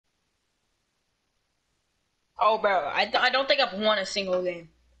Oh, bro, I don't think I've won a single game.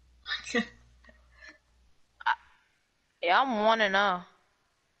 Yeah, I'm 1-0.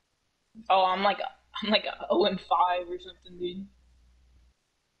 Oh, I'm like 0-5 or something, dude.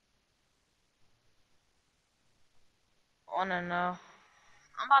 1-0. I'm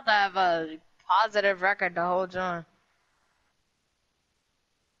about to have a positive record the whole time.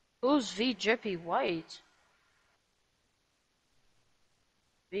 Who's V Drippy White?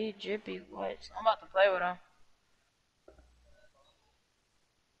 V Drippy White. I'm about to play with him.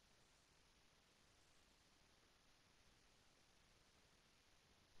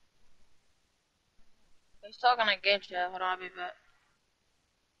 He's talking in game chat. Hold on, I'll be back.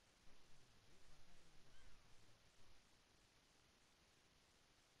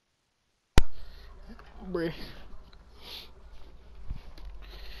 Bruh.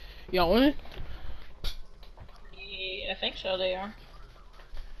 Y'all winning? Yeah, I think so. They are.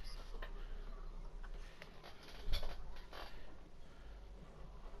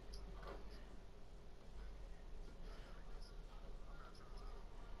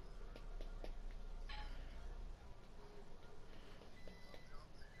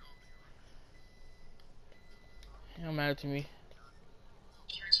 Don't matter to me.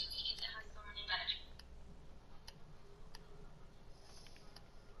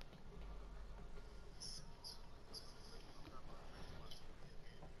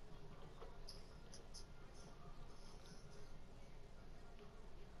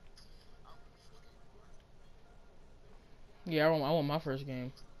 Yeah, I want my first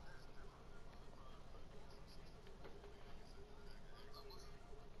game.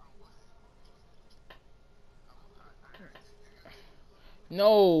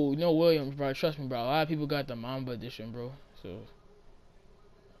 No Williams, bro. Trust me, bro. A lot of people got the Mamba edition, bro. So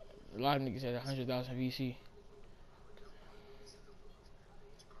a lot of niggas had 100,000 VC.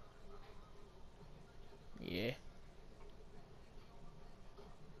 Yeah.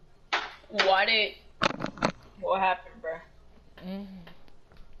 Why did? What happened, bro? Mm.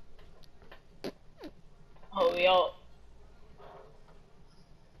 Oh, y'all.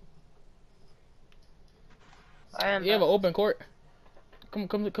 I am You have back. an open court. Come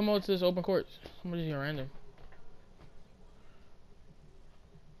over to this open court. Somebody's here random.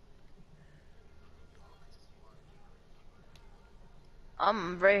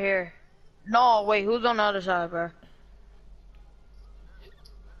 I'm right here. No, wait, who's on the other side, bro?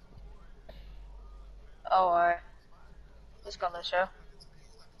 Oh, alright. Let's go, let's show.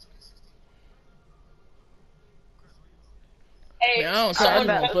 Hey, Man, I don't care. I Alright, just someone. want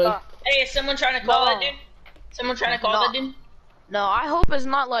bet, to let's play. go. Hey, is someone trying to call that No, dude? Someone trying to call no, that dude? no, I hope it's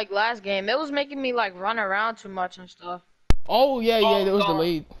not like last game. It was making me like run around too much and stuff. Oh yeah, that Oh was God.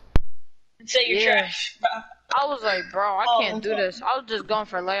 delayed. Say you're Yeah. trash, bro. I was like, bro, I Oh can't do this. I was just going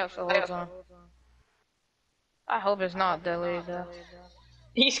for layups the whole time. I hope it's not delayed though.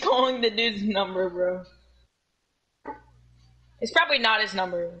 He's calling the dude's number, bro. It's probably not his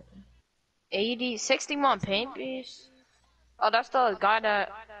number. 80, 61 paint piece? Oh, that's the guy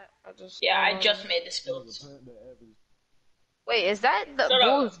that I just Yeah, I downloaded. just made this build. Wait, is that the Shut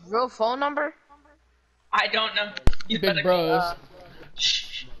up. Bull's real phone number? I don't know. You better Big call. bros.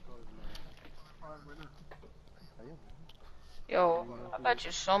 Shh. Yo, I bet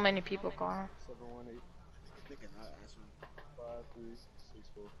you so many people calling.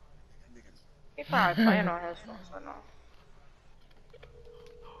 He probably playing on his phone, so no.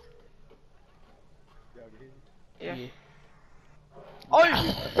 Yeah. Yeah.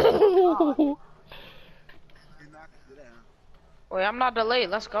 Oh! Wait, I'm not delayed.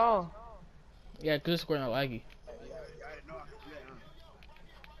 Let's go. Yeah, cause this square not laggy.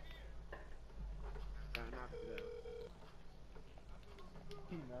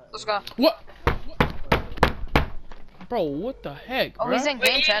 Let's go. What? Bro, what the heck, Oh, he's bruh? in Wait,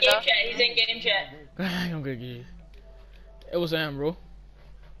 game he's in chat game though. chat. He's in game chat. I don't get you. It was Am, bro.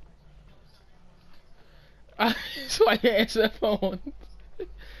 So I can't answer that phone.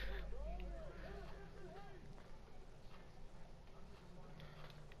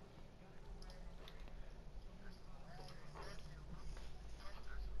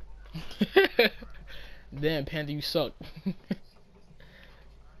 Damn, Panda, you suck.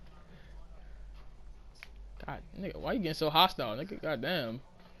 God, nigga, why you getting so hostile, nigga? Goddamn.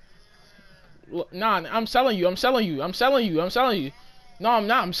 Nah, I'm selling you. I'm selling you. I'm selling you. I'm selling you. No, I'm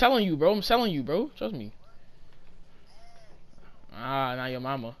not. I'm selling you, bro. I'm selling you, bro. Trust me. Ah, not your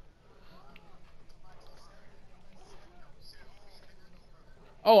mama.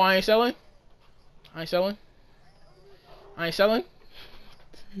 Oh, I ain't selling. I ain't selling. I ain't selling.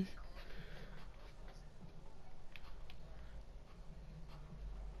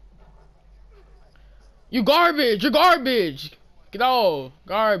 You garbage. You're garbage. Get off.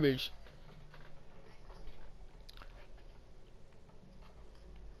 Garbage.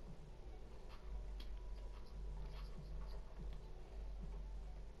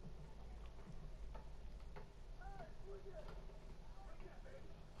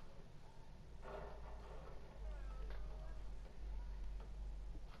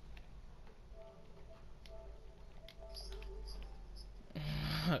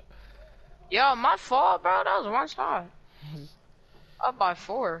 Yo, my fault, bro. That was one shot. Up by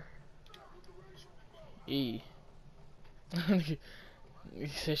 4. E. He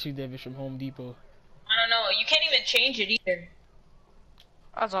said shoot that bitch from Home Depot. I don't know. You can't even change it either.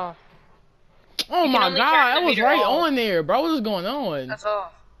 That's all. Oh You can my only god, turn that the was meter right off. on there, bro. What is going on? That's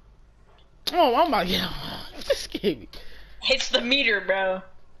all. Oh, I'm about to get Just scared me. It's the meter, bro.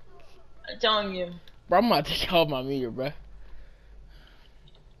 I'm telling you. Bro, I'm about to take off my meter, bro.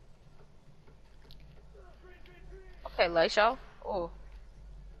 Okay, late show. Oh.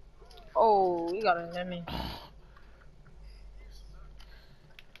 Oh, you got it. Let me.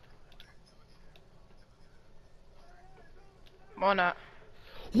 Come on up.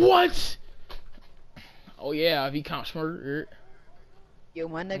 What? Oh yeah, if he count smart. You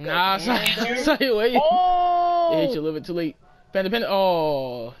wanna go? Nah, sorry, wait. Oh! It hit you a little bit too late. Panda.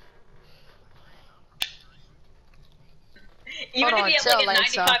 Oh. Even Hold if you on, have like a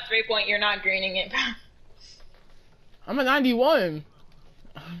chill, Lisa. 95 3-point, you're not greening it, bro. I'm a 91.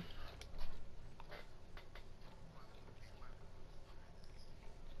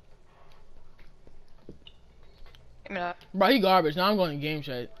 Give me that. Bro, he garbage. Now I'm going to game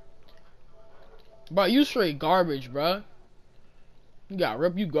chat. Bro, you straight garbage, bro. You got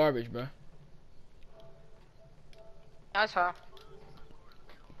rip, you garbage, bro. That's her.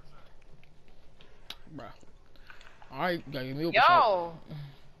 Bro. Alright, gotta give me open shot. Yo!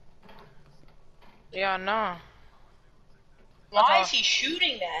 Yeah, no. Why is he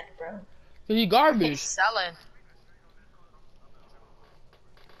shooting that, bro? Cause he He's garbage. selling.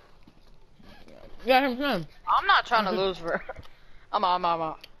 Yeah, him. I'm not trying to lose, bro. I'm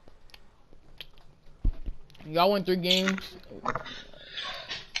out. Y'all win 3 games.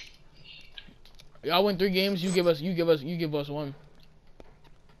 Y'all win 3 games. You give us 1.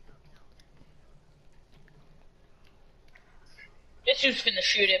 This dude's finna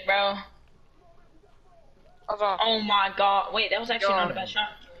shoot it, bro. That's all. Oh my god. Wait, that was actually not a bad shot.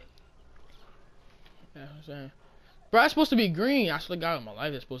 Yeah, I'm saying. Bro, that's supposed to be green. I swear to God in my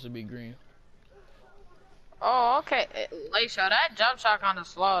life, it's supposed to be green. Oh, okay. Late shot. That jump shot kind of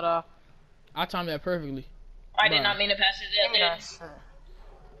slow, though. I timed that perfectly. I Bro. did not mean to pass it. Give me That that did.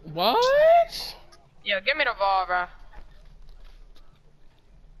 shit. What? Yo, give me the ball, bro.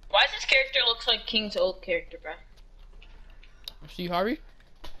 Why does this character looks like King's old character, bro? Steve Harvey?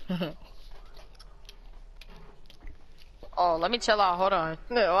 Oh, let me chill out. Hold on.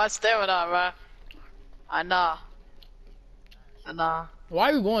 No, I stay with that, bro. I know. Why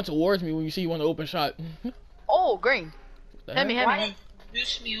are you going towards me when you see you want to open shot? Oh, green. The Hit me, heck? hit Why me. did you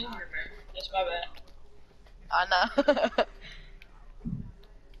boost me over, bro? That's my bad. I know.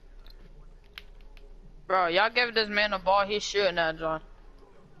 Bro, y'all give this man a ball, he's shooting at John.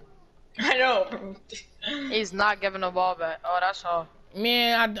 I know, bro. He's not giving the ball back. Oh, that's all.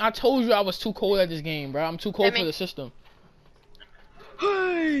 Man, I told you I was too cold at this game, bro. I'm too cold Hit me. for the system.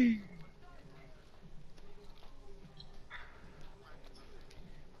 Hey!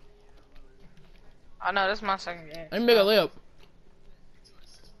 I know, this is my second game. Let me make a layup.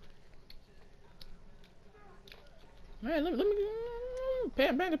 Man, let me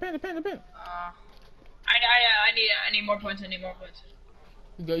Panda. I need more points. I need more points.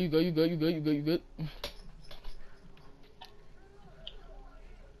 You good.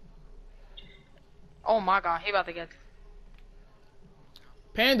 Oh my god, he about to get.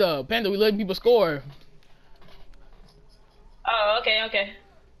 Panda, we letting people score. Oh, okay.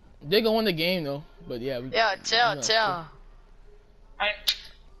 They gonna win the game though, but yeah. Yeah, chill.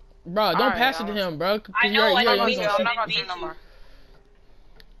 Bro, don't Alright, pass it to him, bro. I know, I I'm know, not me gonna too. I'm not gonna Me shoot no too. more.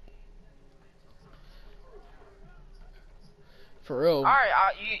 For real. Alright,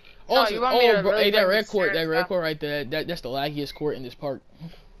 no, Also, you want me to bro, really hey, that bring red this court, serious, bro? right there, that's the laggiest court in this park.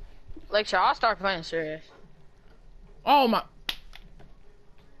 Like, sure, I'll start playing serious. Oh my.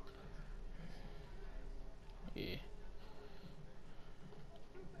 Yeah.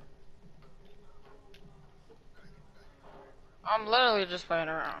 I'm literally just playing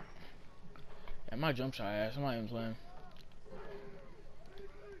around. Yeah, my jump shot ass. I'm not even playing.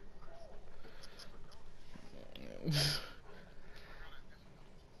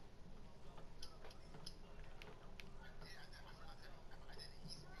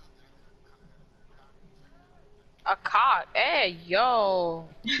 A cock. Hey, yo.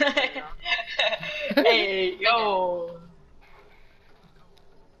 Hey, yo.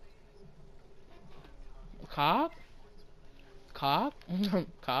 Cock? Cock?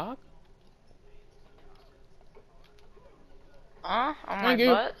 Cock? On my Thank you.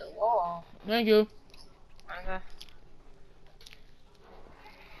 butt? Whoa. Thank you. Okay.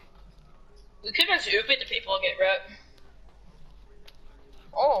 We could just oop it to people and get ripped.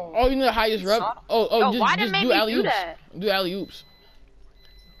 Oh. Oh, you know the highest rep? Son. Oh, Yo, why did just it make do me alley do oops. that? Do alley oops.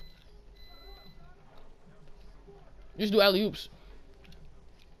 Just do alley oops.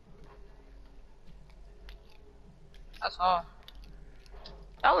 That's all.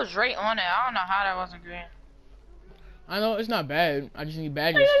 That was right on it. I don't know how that wasn't green. I know it's not bad. I just need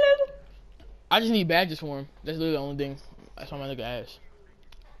badges. I just need badges for him. That's literally the only thing. That's why my nigga ass.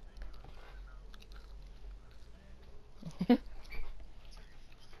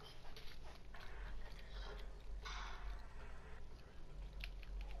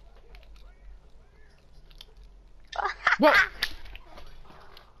 What?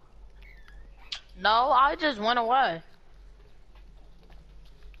 No, I just went away.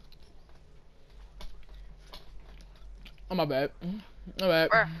 Oh, my bad. My bad.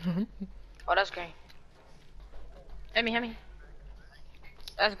 Where? Oh, that's green. Hit me, hit me.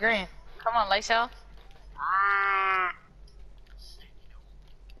 That's green. Come on, Lacey. Ah.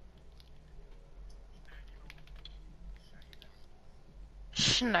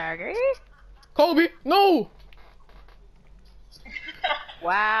 Snaggy. Kobe, no!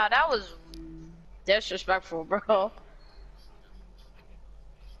 Wow, that was disrespectful, bro.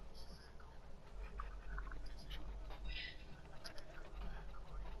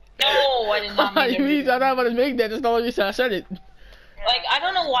 No, I did not mean You to mean do I'm that. not about to make that? That's not what you said. I said it. Like, I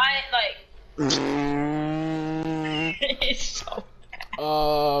don't know why, like... it's so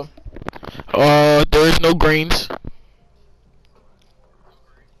bad. There is no greens.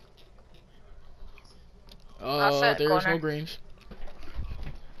 said There is no corner. greens.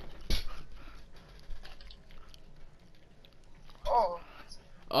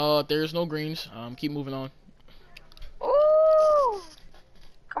 Oh. There is no greens. Keep moving on. Ooh.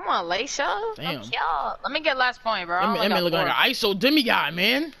 Come on, Lacey. Damn. Let me get last point, bro. That man looking like an ISO demigod,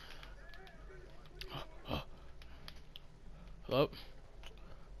 man. Hello.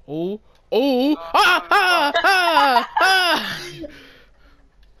 Oh.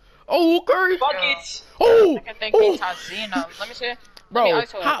 Oh, Curry. Buckets. Oh. I can think he's Tarzino. Let me see. Bro, Let me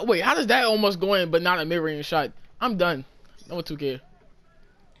ISO it. wait, how does that almost go in but not a mid-range shot? I'm done. No 2K.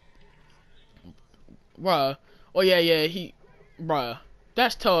 Bruh. Oh, yeah, bruh.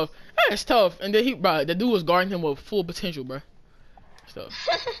 That's tough. That's tough. And then bruh, the dude was guarding him with full potential, bruh. Stuff.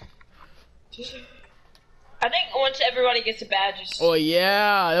 I think once everybody gets a badge, it's... Oh,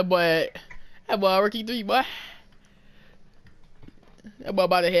 yeah. That boy, Rookie 3, boy. That boy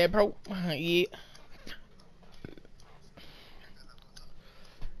about to head pro. Yeah.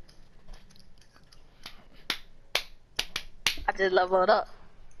 I did level it up.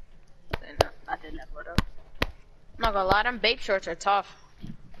 I did level it up. I'm not gonna lie, them Bape shorts are tough.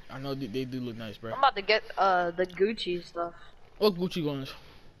 I know they do look nice, bro. I'm about to get the Gucci stuff. What Gucci going?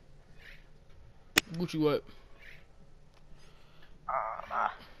 Gucci what? Nah.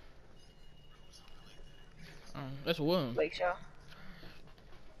 That's one. Wait, show.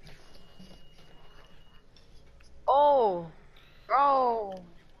 Oh, bro.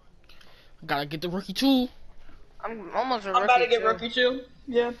 Gotta get the rookie too. I'm almost a I'm rookie. about to get too. rookie too.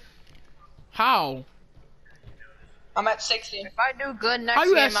 Yeah. How? I'm at 60. If I do good next How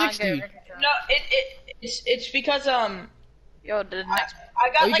you game, at I'll 60? get rookie too. No, it's because Yo, the next. I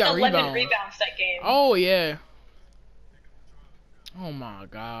got you like got 11 rebounds. rebounds that game. Oh yeah. Oh my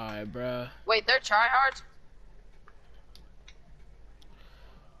god, bruh. Wait, they're tryhards?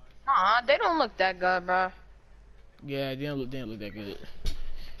 Nah, they don't look that good, bro. Yeah, they didn't look that good.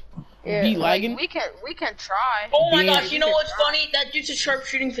 Yeah, Be like, lagging? we can try. Oh my Yeah. gosh, you know what's funny? That dude's a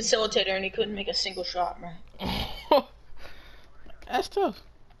sharpshooting facilitator and he couldn't make a single shot, man. That's tough.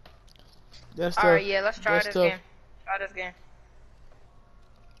 That's tough. Alright, yeah, let's try That's this tough. game. Try this game.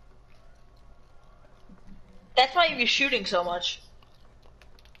 That's why you're shooting so much.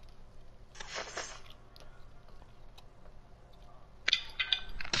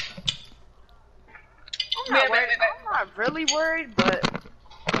 I'm not worried. I'm not really worried, but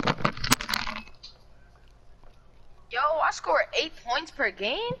yo, I score 8 points per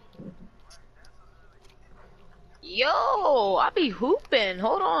game. Yo, I be hooping.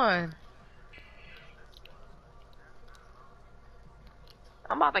 Hold on.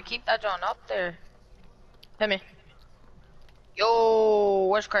 I'm about to keep that John up there. Hit me. Yo,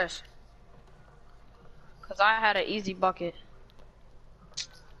 where's Chris? Cause I had an easy bucket.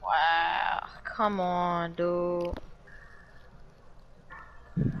 Wow. Come on, dude.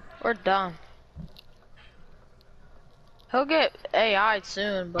 We're done. He'll get AI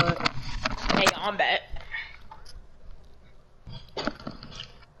soon, but Hey, I'm back.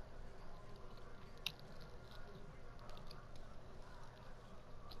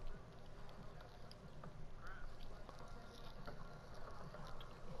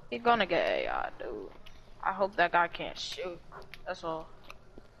 he's gonna get AI, dude. I hope that guy can't shoot. That's all.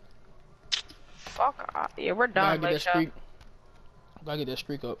 Fuck. Yeah, we're Gotta done, get Lake that Shot. streak. Gotta get that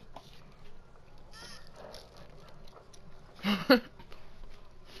streak up.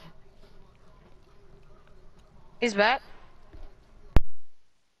 He's back.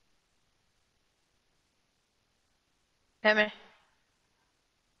 Hit me.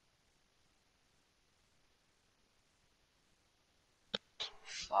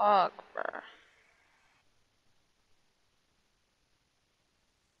 Fuck, bro.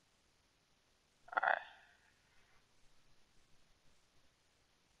 Alright.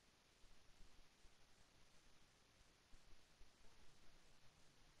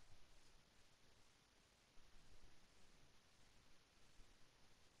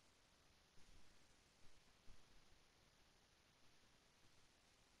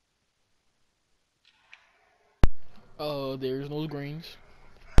 Oh, there's no greens.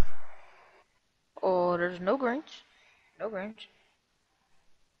 Oh, there's no greens. No greens.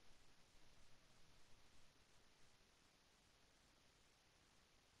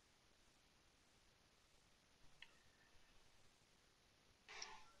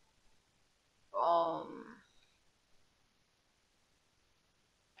 Um,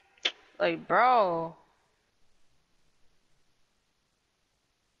 like, bro.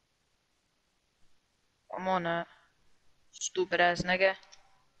 I'm on that. Stupid ass nigga.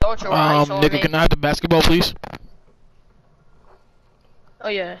 Thought you were ice on Nigga, me. can I have the basketball, please? Oh,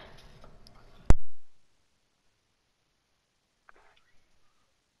 yeah.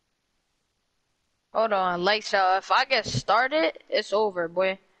 Hold on. Like, so if I get started, it's over,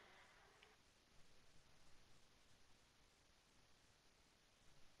 boy.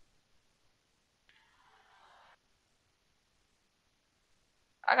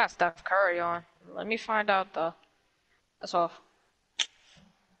 I got Steph Curry on. Let me find out, though. That's off.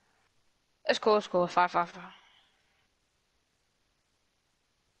 It's cool, it's cool. 5-5-5.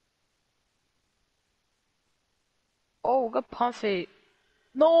 Oh, good pump fake.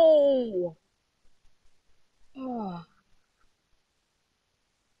 No! Oh,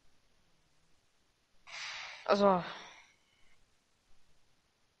 that's off.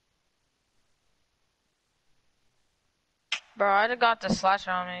 Bro, I just got the slash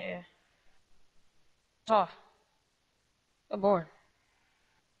on me. Yeah. It's off. Good board.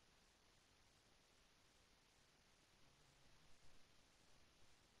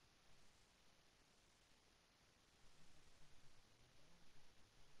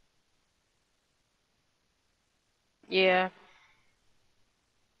 Yeah,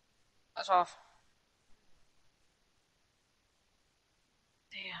 that's off.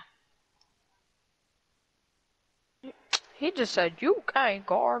 Damn. He just said, you can't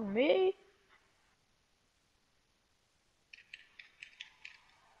guard me.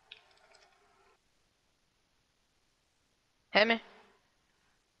 Hit me.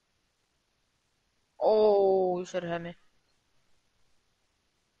 Oh, you should have hit me.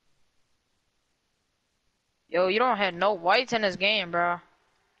 Yo, you don't have no whites in this game, bro.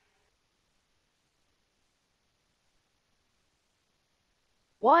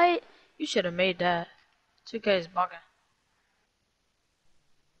 What? You should have made that. 2K is bugging.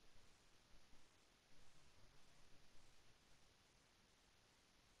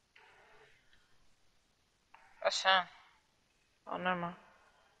 That's him. Oh, never mind.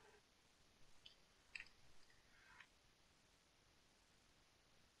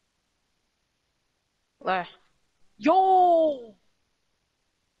 Lay. Yo!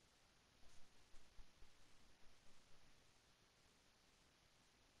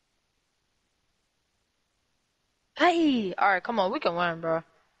 Hey! Alright, come on, we can win, bro.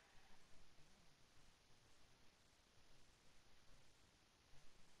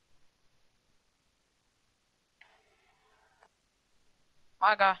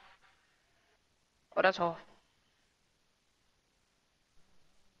 My guy. Oh, that's all.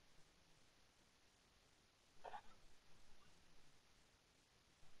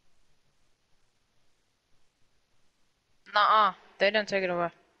 Nuh-uh. They didn't take it away.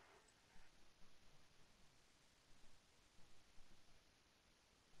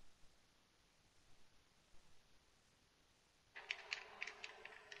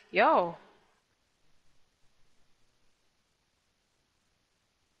 Yo.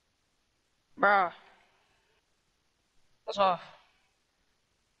 Bruh. What's off?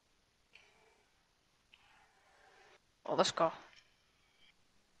 Oh, let's go.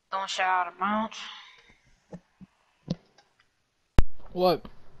 Don't shout out of bounds. What?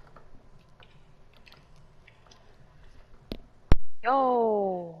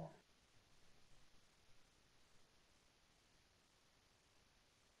 Yo.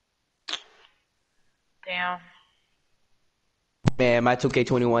 Damn. Man, my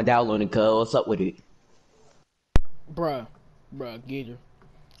 2K21 downloading, cuz. What's up with it? Bruh, Gator.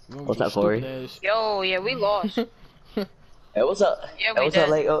 What's up, Corey? Ass. Yo, yeah, we lost. Hey, what's up? Yeah, Hey, we what's did. up,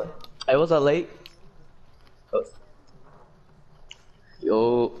 late? Oh, hey, what's up, late? Oh.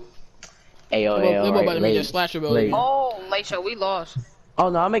 Yo. Hey, yo, hey, They all about right, to make that late. slasher Late. ability. Oh, Laisha, we lost. Oh,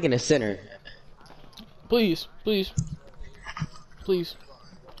 no, I'm making a center. Please.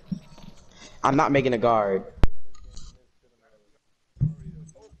 I'm not making a guard.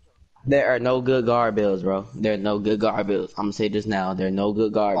 There are no good guard builds, bro. There are no good guard builds. I'm gonna say this now. There are no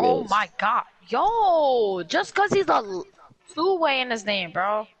good guard Oh builds. my god. Yo, just cause he's a two-way in his name,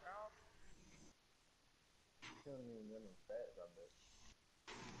 bro.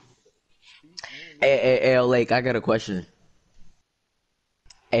 Hey, yo, Lake, I got a question.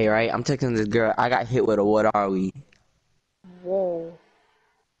 Hey, right, I'm texting this girl. I got hit with a what are we? Whoa.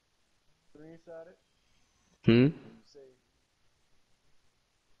 Hmm?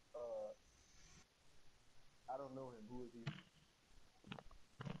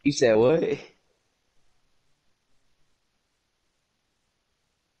 You said what?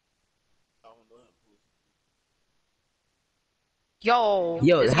 Yo,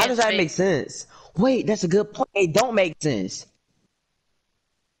 Yo, this how does game's that fake. make sense? Wait, that's a good point. It don't make sense.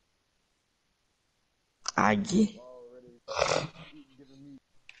 I get.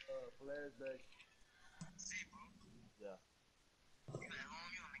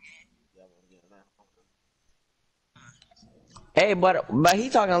 Hey, but he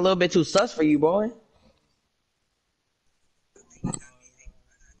talking a little bit too sus for you, boy.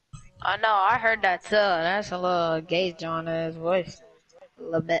 I know, I heard that too. That's a little gay John ass voice. A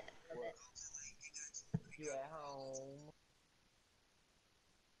little bit.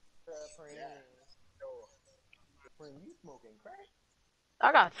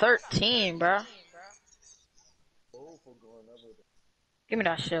 I got 13, bro. Give me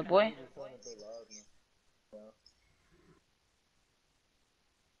that shit, boy.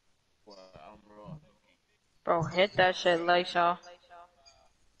 Bro, hit that shit, Laisha.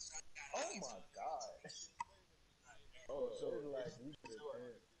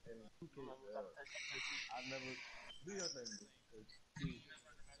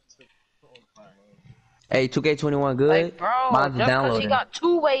 Hey, 2K21 good? Like, bro, Mine's just cause he downloading. got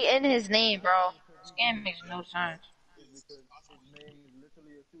two-way in his name, bro. This game makes no sense.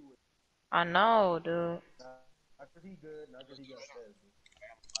 I know, dude.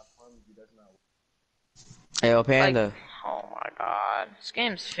 Hey, yo, Like, Panda. oh my god. This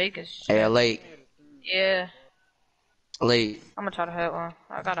game's fake as Hey, yo, shit. Lake. Yeah. Lake. I'm gonna try to hit one.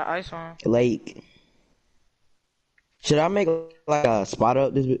 I got an ice one. Lake. Should I make like a spot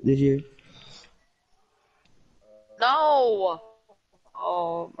up this year? No!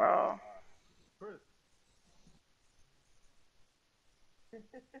 Oh, bro.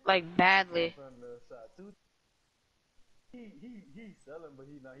 Like, badly.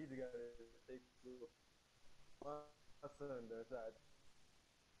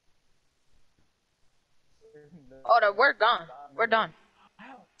 Oh, we're done. We're done.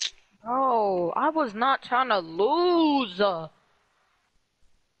 Bro, I was not trying to lose.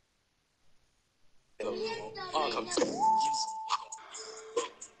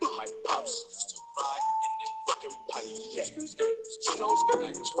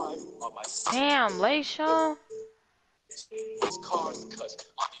 Damn, Laisha.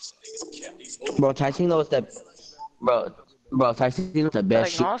 Bro, Tyson knows that. Bro, Tyson knows the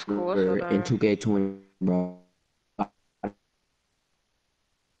best Like, no, it's cool. It's shooter in whatever. 2K20, bro.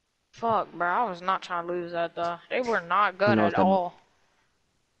 Fuck, bro. I was not trying to lose that, though. They were not He good knows at the. all.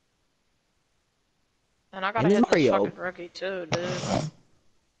 And I gotta And it's hit this Mario. fucking rookie, too, dude.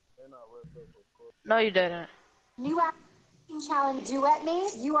 No, you didn't. New acting challenge duet me.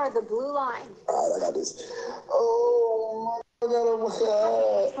 You are the blue line. Alright, I got this. Oh, I got a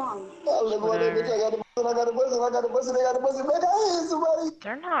Whatever. somebody.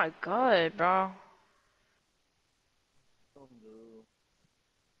 They're not good, bro.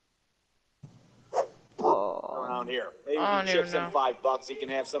 Oh. Around here. Maybe I if don't he chips even in know. $5, he can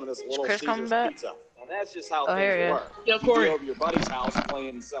have some of this Little Chris coming Caesars back? pizza. Now that's just how Oh, here he things is. work. Yo, You Corey. go over to your buddy's house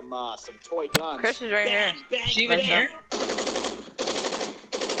playing some toy guns. Chris is right here. Is he even Laisha. here?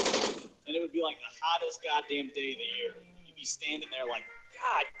 and it would be like the hottest goddamn day of the year. You'd be standing there like,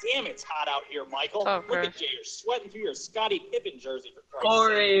 God damn, it's hot out here, Michael. Oh, Look Chris. at you, you're sweating through your Scottie Pippen jersey for Christ's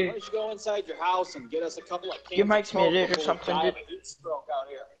Corey. sake. Why don't you go inside your house and get us a couple of cans Your of mic's Coke muted or before we something, die of dude. a heat stroke out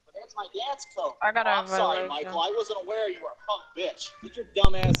here. But that's my dad's Coke. I gotta I'm sorry, invite Michael. Lisa. I wasn't aware you were a punk bitch. Get your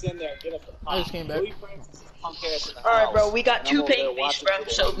dumb ass in there and get us a pop. I just came back. Louis Francis' punk ass in the All right, house. bro. We got And two I'm over there paint base, watching bro. through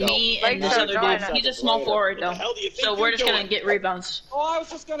the So window. me and this Like, other John, dude. He's a small forward though. What the hell do you think So we're you're just gonna doing? get rebounds. Oh, I was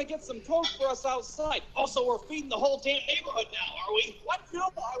just gonna get some Coke for us outside. Also, we're feeding the whole damn neighborhood now, are we? What? No,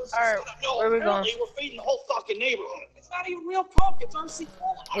 I was just Alright, gonna. No, where we apparently we're feeding the whole fucking neighborhood. It's not even real Coke. It's RC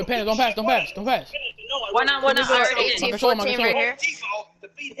Cola. Wait, Panda, don't pass, don't pass, don't pass. Why not? Why not? I already did. 18, control, my 14 right here. To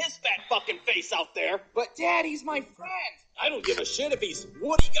feed his fat fucking face out there. But Daddy's my friend. I don't give a shit if he's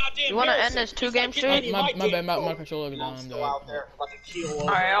Woody goddamn. You wanna Harrelson. end this He's two-game not streak? getting any of My bad, damn my Coke. controller is down. I'm I'm still dead. out there like a kilo over. All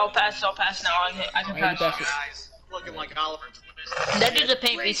right, I'll pass now. I can Alright, you pass. pass it. Guys, looking like Oliver Twist. That dude's a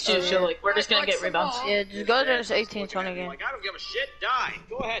paint base too, so like we're just gonna get rebounds. Yeah, just go to this 18-20 game. Like, I don't give a shit. Die.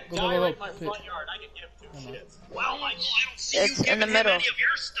 Go ahead. Go, Die go, go, right in go. my front yard. I can give two shits. Well, Michael, I don't see It's you in the giving him middle. any of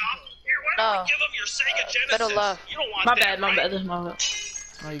your stuff. Here, why don't No. we give him your Sega Genesis? Middle left. You don't want My that, bad, my right? bad. This is my bad.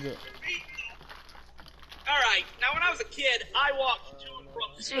 How you good? All right. Now, when I was a kid, I walked to and from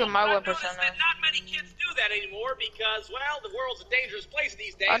Let's see school. what my I've whip noticed percent that is. not many kids do that anymore because, well, the world's a dangerous place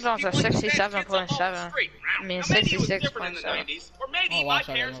these days. My Jones are People like to send 67.7. kids up off the street. I mean, Now, maybe it was different in the 66.7. 90s, or maybe Oh, my wow,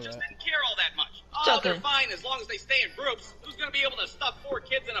 sorry, parents my just bad. didn't care all that much. It's Oh, okay. they're fine as long as they stay in groups. Who's going to be able to stuff 4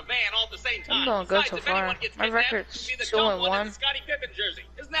 kids in a van all at the same time? I'm doing good Besides, so if far. anyone gets My kidnapped, record's it'd be the 2 dumb and one in 1. the Scottie Pippen jersey.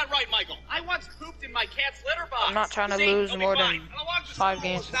 Isn't that right, Michael? I once pooped in my cat's litter box. I'm not trying to See, lose it'll be more fine. than And along the 5 school,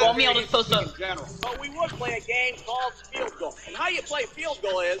 games. it's not Well, me, I'll very just post up. interesting in general. But we would play a game called field goal. And how you play field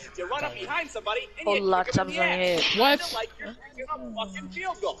goal is you run up behind somebody and Whole you lot kick them of in the subs on ass. What? Feel like you're kicking a fucking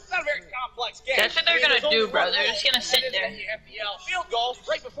field goal. It's not a very complex game. That's what they're I mean, gonna there's do, only bro. one They're rule, just gonna sit and there. then you have to yell field goal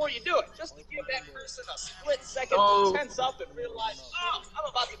right before you do it, just to give that person a split second Oh. to tense up and realize, oh, I'm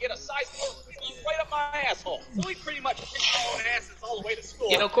about to get a size 4 right up my asshole. So we pretty much kick our own asses all the way to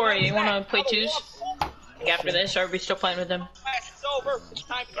school. Yo, Corey, you wanna play Have a twos? walk- After this, or are we still playing with them? Class is over. It's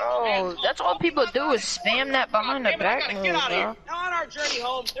time to get your Bro, hands that's off. all people do is spam that behind the Damn it, I back gotta move, get out of bro. here. Now on our journey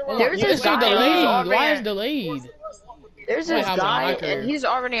home, there were There's Yeah, this it's still guy, delayed. he's Why already- is delayed? There's Wait, this how about guy, my career? and he's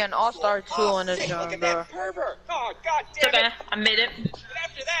already an all-star 2 on this Look job, at bro. that pervert. Oh, God It's damn it. okay. I made it. And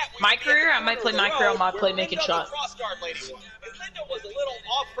after that, we My would be at career, the I might corner play of my the career, I road might where play making Linda, the shot. cross guard lady was. And Linda was a little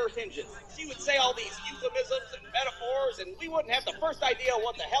off her hinges. She would say all these euphemisms and metaphors, and we wouldn't have the first idea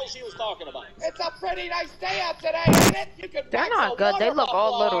what the hell she was talking about. It's a pretty nice day out today, isn't it? You could They're wax not a good. They water look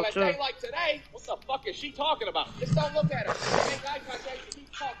all buffalo little, on a too. day like today. What the fuck is she talking about? Just don't look at her. Make eye contact and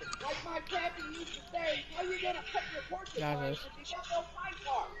keep talking. Like my pappy used to say, how you gonna cut your portrait Got line this. if you got no fight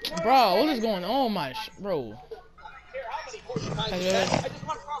car? You know Bro, what I'm what saying? is going on, my bro? Care how many porcupines Hey, you yeah. said, I just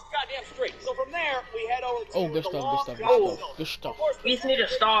went across the goddamn street. So from there, we head over to Oh, good the stuff, Long good stuff, John good Silver. stuff, good stuff. Of course, We just need a the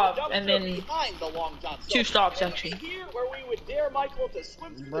stop, dumpster and then behind the Long John 2 Silver. stops, And actually. Here, where we would dare Michael to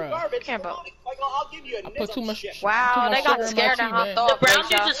swim through the Bruh. garbage. Can't vote. Michael, I'll give you a I put too much. shit. Wow, too much they got sugar in my scared tea, and man. hopped The off. brown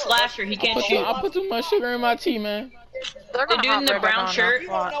They dude's a slasher. He can't shoot. I put too much sugar in my tea, man. They're The gonna dude in hop the right brown back on shirt,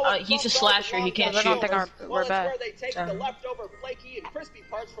 our spot. he's a slasher. He can't They're gonna shoot. think Well, we're it's bad. where they take the leftover flaky and crispy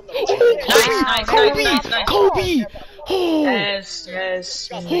parts from the Oh, fried Nice, fish. nice, Kobe, nice, nice. Kobe. Oh, Yes, yes.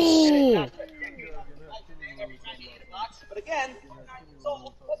 oh. But again,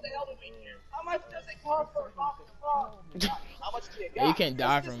 so what the hell do we care? How much does it cost for a box of frogs? How much do you got? Yeah, you can't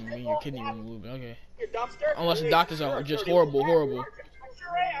die from getting your kidney removed. Okay. Your dumpster? Unless the doctors are just horrible, horrible. I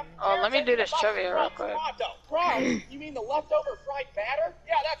sure am. Oh, let me do this trivia real quick. Frogs? You mean the leftover fried batter?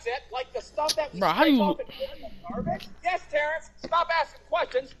 Yeah, that's it. Like the stuff that we Bro, how scrape you- off and put in the garbage? Yes, Terrence. Stop asking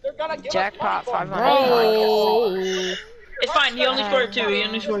questions. They're gonna give Jackpot, us money for it. 500. Bro. It's fine. He only scored 2. He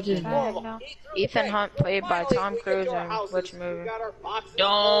only scored 2. Ethan Hunt played by Finally, Tom we get Cruise to our in houses. which We movie? got our boxes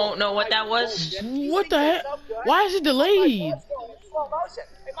Don't full know what that of was. bullshit. What the heck? Why is it delayed? Slow motion.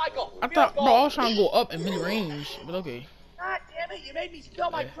 Hey, Michael, I field thought, goal. bro, I was trying to go up in mid range, but okay. God damn it, you made me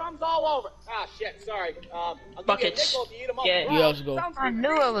spill my crumbs all over. Ah, shit, sorry. I'll give you a Buckets. nickel if you eat 'em up. Yeah. Yeah, let's go. Sounds I knew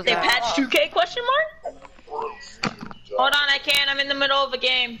it was They that. patched 2K question mark? Hold on, I can't. I'm in the middle of a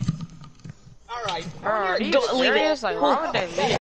game. All right. Bro, are you Don't leave it. serious? Like, why would they leave?